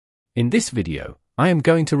In this video, I am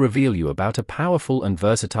going to reveal you about a powerful and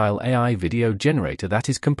versatile AI video generator that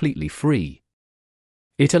is completely free.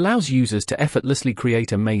 It allows users to effortlessly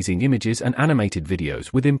create amazing images and animated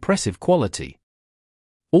videos with impressive quality.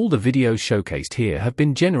 All the videos showcased here have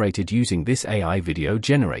been generated using this AI video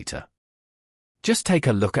generator. Just take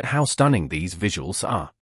a look at how stunning these visuals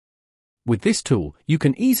are. With this tool, you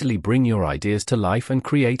can easily bring your ideas to life and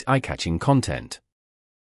create eye-catching content.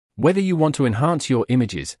 Whether you want to enhance your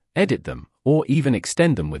images, edit them, or even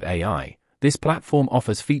extend them with AI, this platform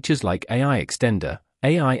offers features like AI Extender,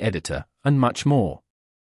 AI Editor, and much more.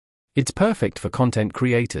 It's perfect for content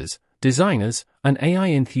creators, designers, and AI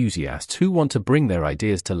enthusiasts who want to bring their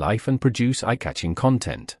ideas to life and produce eye-catching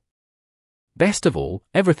content. Best of all,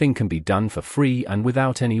 everything can be done for free and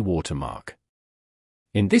without any watermark.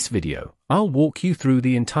 In this video, I'll walk you through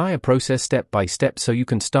the entire process step by step so you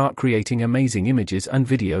can start creating amazing images and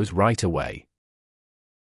videos right away.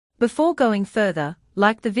 Before going further,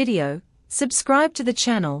 like the video, subscribe to the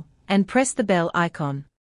channel, and press the bell icon.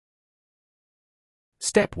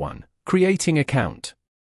 Step 1. Creating account.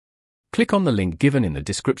 Click on the link given in the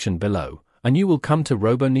description below, and you will come to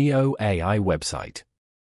RoboNeo AI website.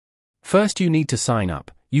 First you need to sign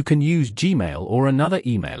up. You can use Gmail or another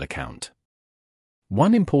email account.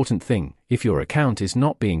 One important thing, if your account is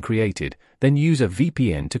not being created, then use a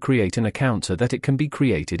VPN to create an account so that it can be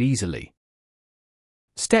created easily.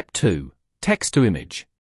 Step 2. Text to image.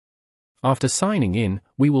 After signing in,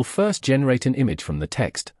 we will first generate an image from the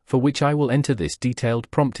text, for which I will enter this detailed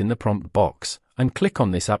prompt in the prompt box, and click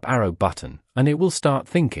on this up arrow button, and it will start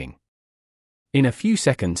thinking. In a few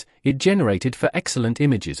seconds, it generated 4 excellent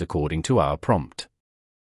images according to our prompt.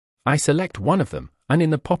 I select one of them, and in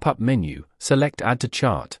the pop-up menu, select Add to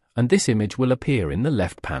Chart, and this image will appear in the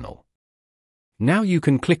left panel. Now you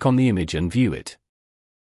can click on the image and view it.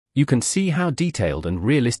 You can see how detailed and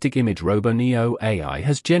realistic image RoboNeo AI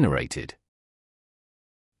has generated.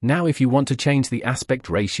 Now if you want to change the aspect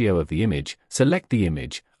ratio of the image, select the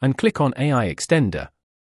image, and click on AI Extender.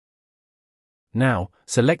 Now,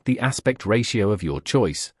 select the aspect ratio of your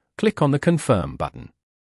choice, click on the Confirm button.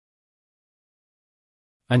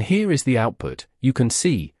 And here is the output. You can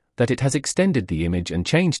see that it has extended the image and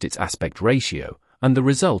changed its aspect ratio, and the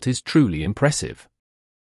result is truly impressive.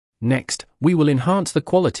 Next, we will enhance the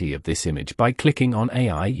quality of this image by clicking on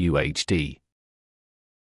AI UHD.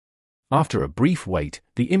 After a brief wait,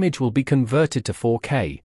 the image will be converted to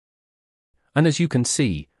 4K. And as you can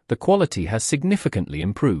see, the quality has significantly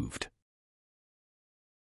improved.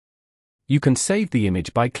 You can save the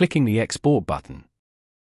image by clicking the Export button.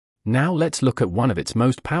 Now let's look at one of its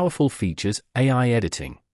most powerful features, AI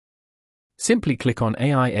editing. Simply click on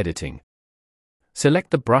AI editing.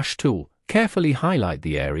 Select the brush tool, carefully highlight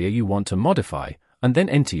the area you want to modify, and then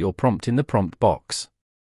enter your prompt in the prompt box.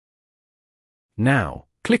 Now,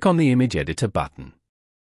 click on the image editor button.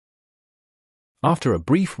 After a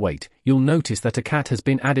brief wait, you'll notice that a cat has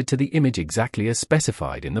been added to the image exactly as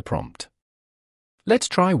specified in the prompt. Let's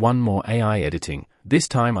try one more AI editing. This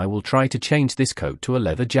time I will try to change this coat to a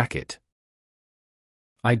leather jacket.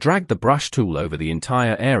 I drag the brush tool over the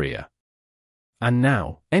entire area. And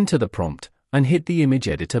now, enter the prompt, and hit the image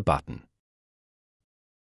editor button.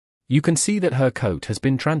 You can see that her coat has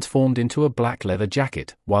been transformed into a black leather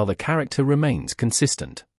jacket, while the character remains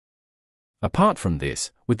consistent. Apart from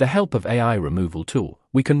this, with the help of AI removal tool,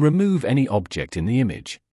 we can remove any object in the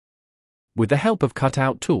image. With the help of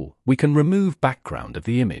Cutout tool, we can remove background of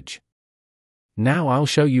the image. Now I'll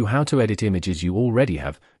show you how to edit images you already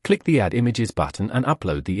have. Click the Add Images button and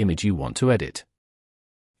upload the image you want to edit.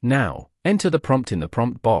 Now, enter the prompt in the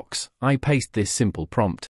prompt box. I paste this simple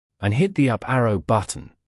prompt, and hit the up arrow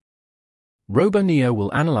button. RoboNeo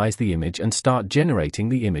will analyze the image and start generating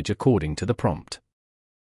the image according to the prompt.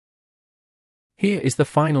 Here is the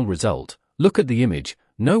final result. Look at the image.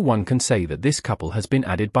 No one can say that this couple has been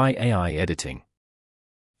added by AI editing.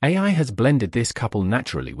 AI has blended this couple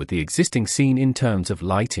naturally with the existing scene in terms of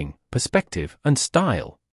lighting, perspective, and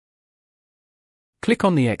style. Click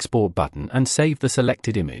on the Export button and save the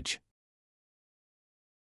selected image.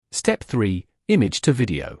 Step 3. Image to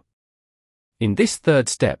video. In this third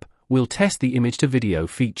step, we'll test the image to video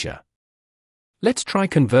feature. Let's try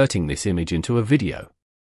converting this image into a video.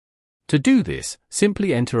 To do this,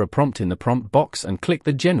 simply enter a prompt in the prompt box and click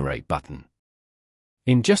the Generate button.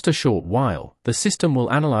 In just a short while, the system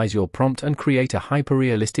will analyze your prompt and create a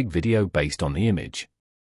hyper-realistic video based on the image.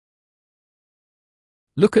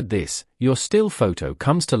 Look at this, your still photo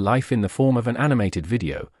comes to life in the form of an animated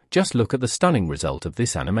video. Just look at the stunning result of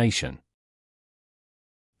this animation.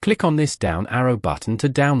 Click on this down arrow button to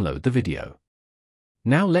download the video.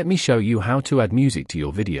 Now let me show you how to add music to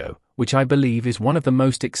your video, which I believe is one of the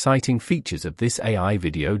most exciting features of this AI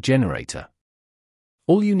video generator.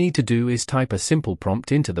 All you need to do is type a simple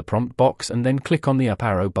prompt into the prompt box and then click on the up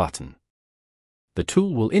arrow button. The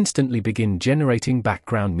tool will instantly begin generating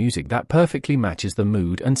background music that perfectly matches the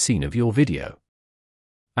mood and scene of your video.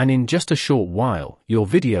 And in just a short while, your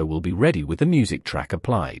video will be ready with the music track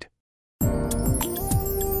applied.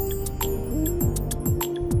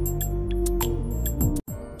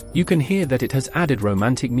 You can hear that it has added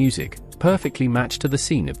romantic music, perfectly matched to the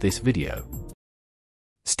scene of this video.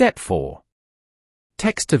 Step 4.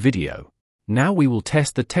 Text to video. Now we will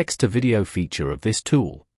test the text to video feature of this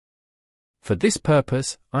tool. For this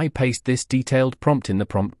purpose, I paste this detailed prompt in the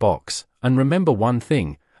prompt box, and remember one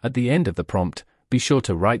thing, at the end of the prompt, be sure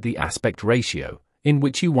to write the aspect ratio in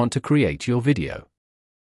which you want to create your video.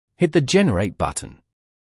 Hit the Generate button.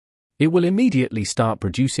 It will immediately start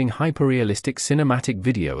producing hyperrealistic cinematic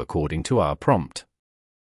video according to our prompt.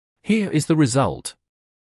 Here is the result.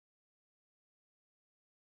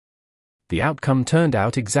 The outcome turned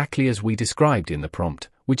out exactly as we described in the prompt,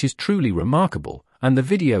 which is truly remarkable, and the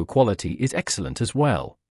video quality is excellent as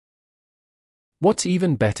well. What's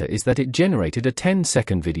even better is that it generated a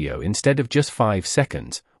 10-second video instead of just 5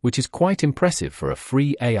 seconds, which is quite impressive for a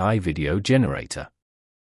free AI video generator.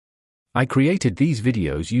 I created these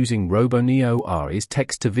videos using RoboNeo's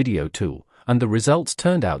text-to-video tool, and the results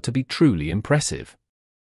turned out to be truly impressive.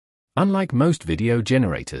 Unlike most video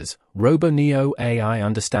generators, RoboNeo AI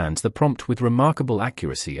understands the prompt with remarkable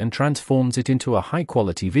accuracy and transforms it into a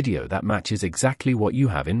high-quality video that matches exactly what you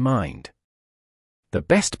have in mind. The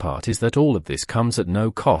best part is that all of this comes at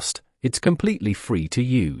no cost, it's completely free to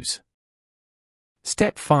use.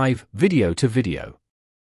 Step 5. Video to video.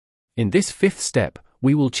 In this 5th step,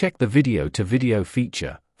 we will check the video to video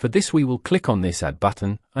feature. For this we will click on this Add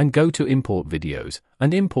button, and go to Import Videos,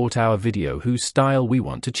 and import our video whose style we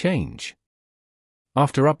want to change.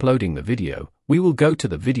 After uploading the video, we will go to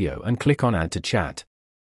the video and click on Add to Chat.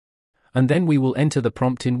 And then we will enter the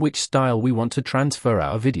prompt in which style we want to transfer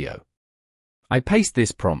our video. I paste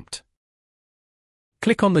this prompt.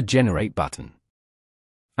 Click on the Generate button.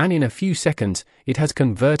 And in a few seconds, it has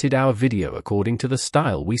converted our video according to the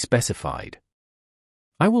style we specified.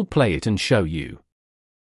 I will play it and show you.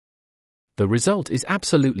 The result is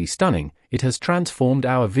absolutely stunning. It has transformed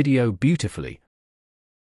our video beautifully,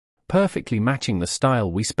 perfectly matching the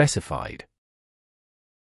style we specified.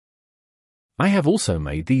 I have also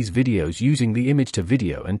made these videos using the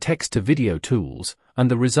image-to-video and text-to-video tools,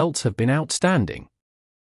 and the results have been outstanding.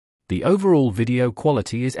 The overall video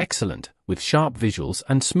quality is excellent, with sharp visuals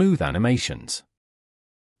and smooth animations.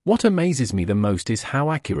 What amazes me the most is how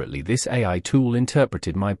accurately this AI tool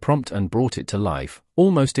interpreted my prompt and brought it to life,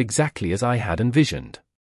 almost exactly as I had envisioned.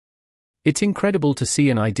 It's incredible to see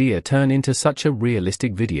an idea turn into such a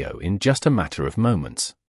realistic video in just a matter of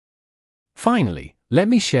moments. Finally, let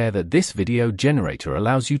me share that this video generator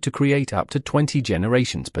allows you to create up to 20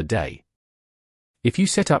 generations per day. If you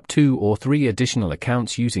set up 2 or 3 additional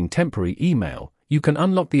accounts using temporary email, you can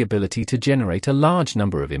unlock the ability to generate a large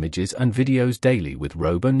number of images and videos daily with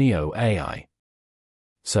RoboNeo AI.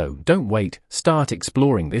 So, don't wait, start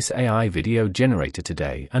exploring this AI video generator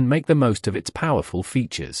today and make the most of its powerful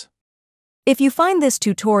features. If you find this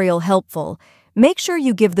tutorial helpful, make sure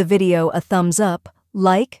you give the video a thumbs up,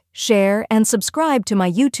 like, share, and subscribe to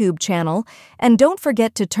my YouTube channel, and don't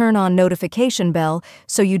forget to turn on notification bell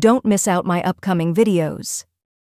so you don't miss out my upcoming videos.